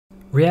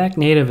React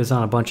Native is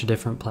on a bunch of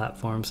different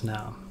platforms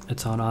now.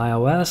 It's on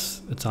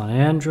iOS, it's on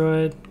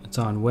Android, it's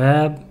on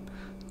web,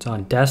 it's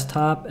on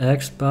desktop,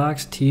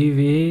 Xbox,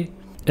 TV.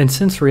 And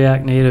since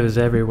React Native is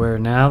everywhere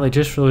now, they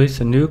just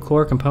released a new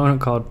core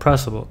component called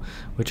Pressable,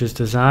 which is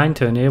designed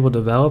to enable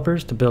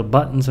developers to build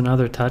buttons and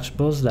other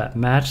touchables that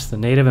match the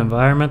native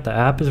environment the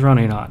app is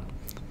running on.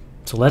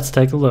 So let's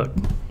take a look.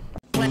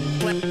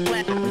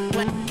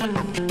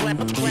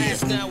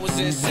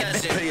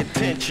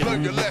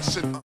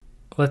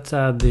 Let's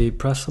add the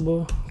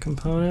Pressable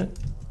component.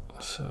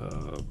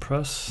 So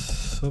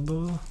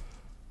Pressable,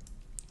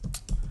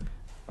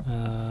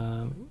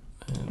 and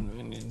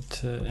we need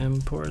to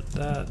import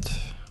that.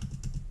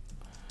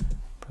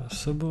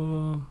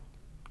 Pressable.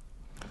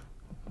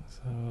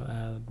 So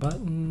add a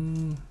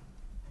button.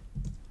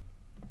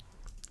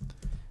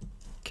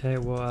 Okay,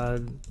 we'll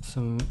add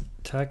some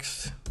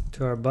text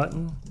to our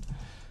button.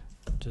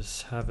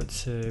 Just have it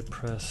say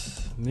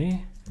press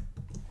me.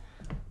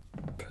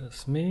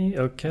 Press me.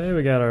 Okay,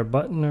 we got our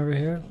button over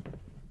here.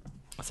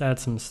 Let's add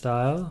some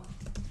style.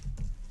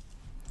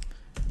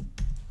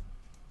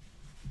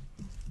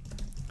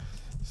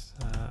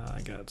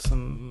 I got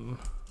some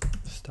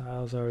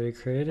styles already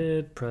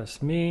created.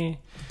 Press me,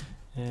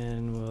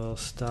 and we'll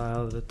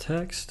style the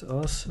text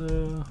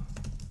also.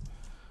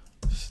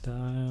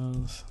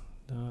 Styles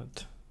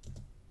dot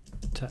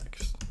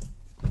text.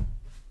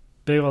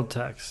 Big old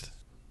text.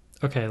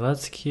 Okay,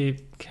 let's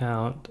keep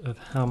count of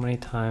how many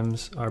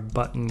times our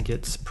button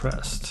gets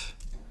pressed.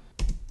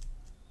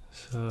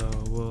 So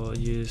we'll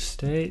use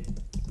state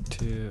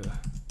to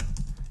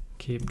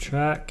keep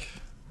track.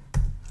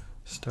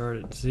 Start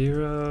at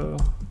 0.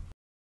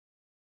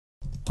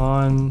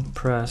 On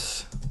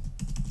press.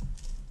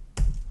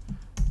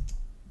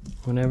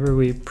 Whenever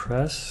we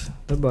press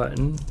the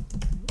button,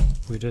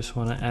 we just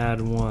want to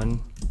add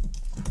 1.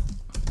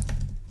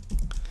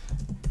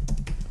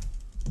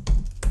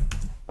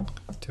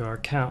 To our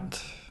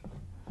count.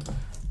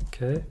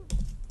 Okay.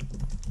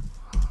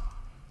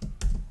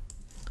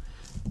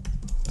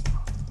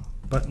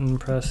 Button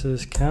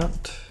presses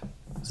count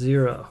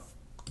 0.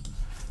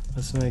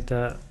 Let's make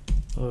that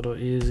a little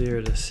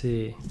easier to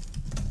see.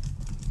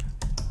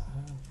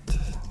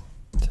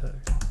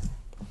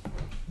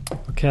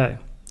 Okay,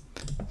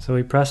 so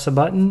we press the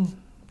button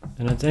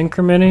and it's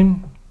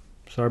incrementing,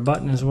 so our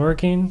button is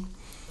working,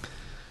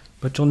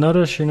 but you'll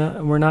notice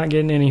we're not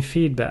getting any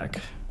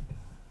feedback.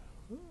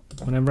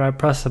 Whenever I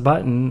press the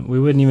button, we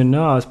wouldn't even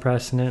know I was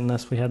pressing it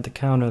unless we had the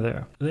counter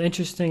there. The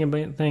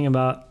interesting thing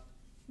about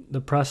the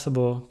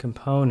pressable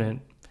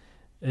component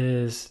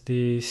is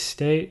the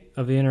state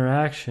of the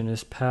interaction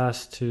is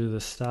passed to the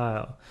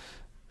style.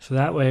 So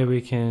that way we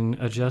can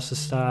adjust the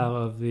style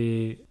of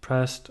the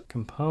pressed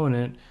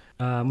component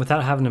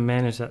without having to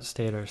manage that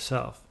state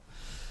ourselves.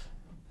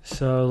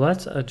 So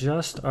let's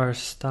adjust our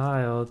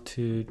style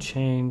to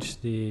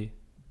change the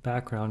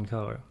background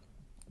color.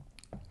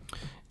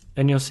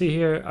 And you'll see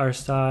here our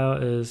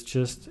style is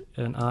just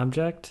an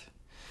object,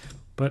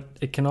 but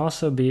it can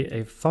also be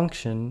a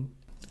function.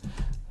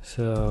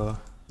 So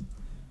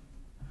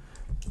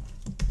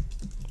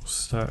we'll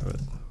start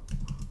with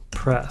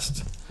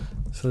pressed.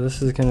 So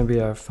this is going to be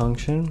our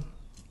function,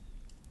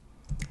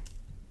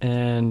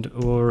 and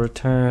we'll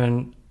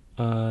return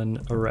an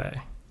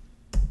array.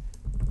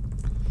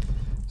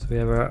 So we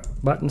have our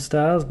button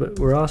styles, but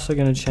we're also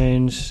going to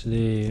change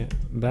the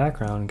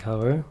background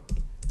color.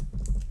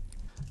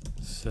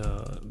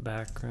 So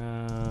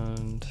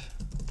background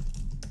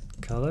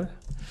color.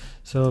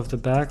 So if the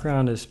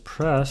background is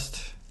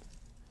pressed,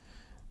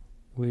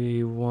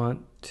 we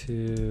want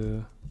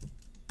to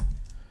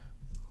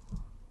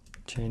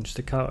change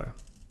the color.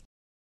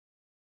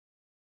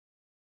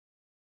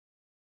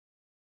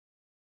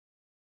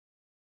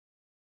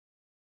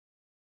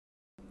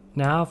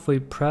 Now if we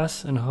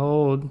press and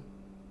hold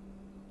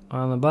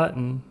on the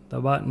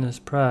button is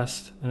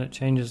pressed and it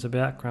changes the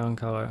background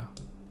color.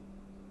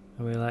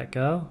 And we let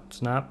go,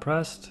 it's not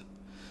pressed.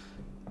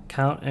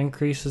 Count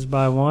increases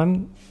by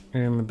 1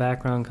 and the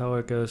background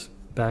color goes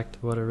back to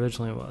what it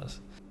originally was.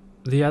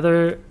 The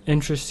other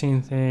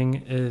interesting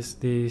thing is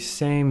the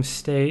same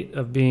state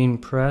of being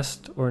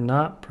pressed or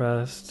not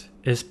pressed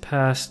is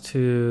passed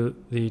to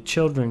the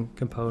children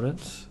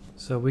components.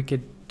 So we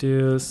could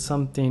do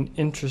something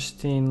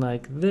interesting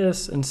like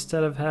this.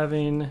 Instead of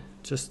having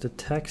just the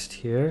text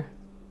here,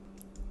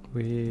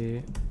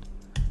 we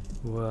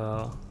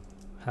will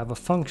have a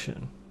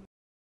function.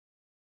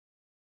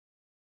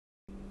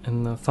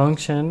 And the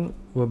function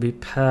will be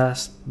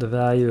passed the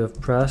value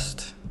of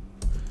pressed,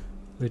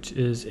 which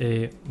is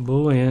a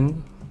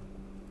boolean.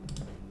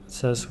 It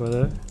says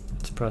whether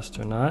it's pressed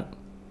or not.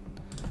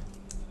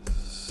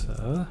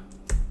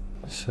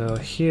 So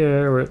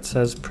here where it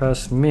says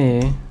press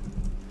me,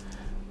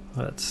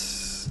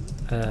 let's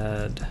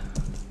add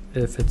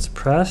if it's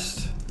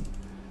pressed,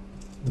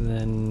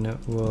 then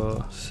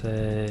we'll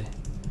say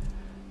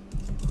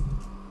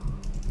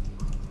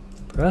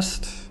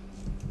pressed.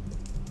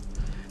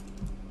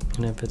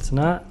 And if it's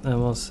not,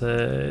 then we'll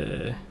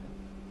say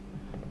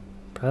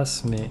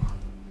press me.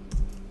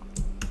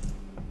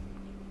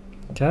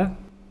 Okay,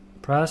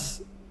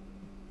 press.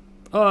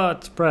 Oh,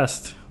 it's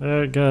pressed.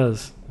 There it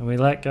goes. And we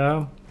let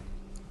go,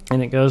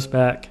 and it goes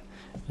back,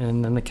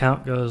 and then the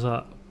count goes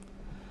up.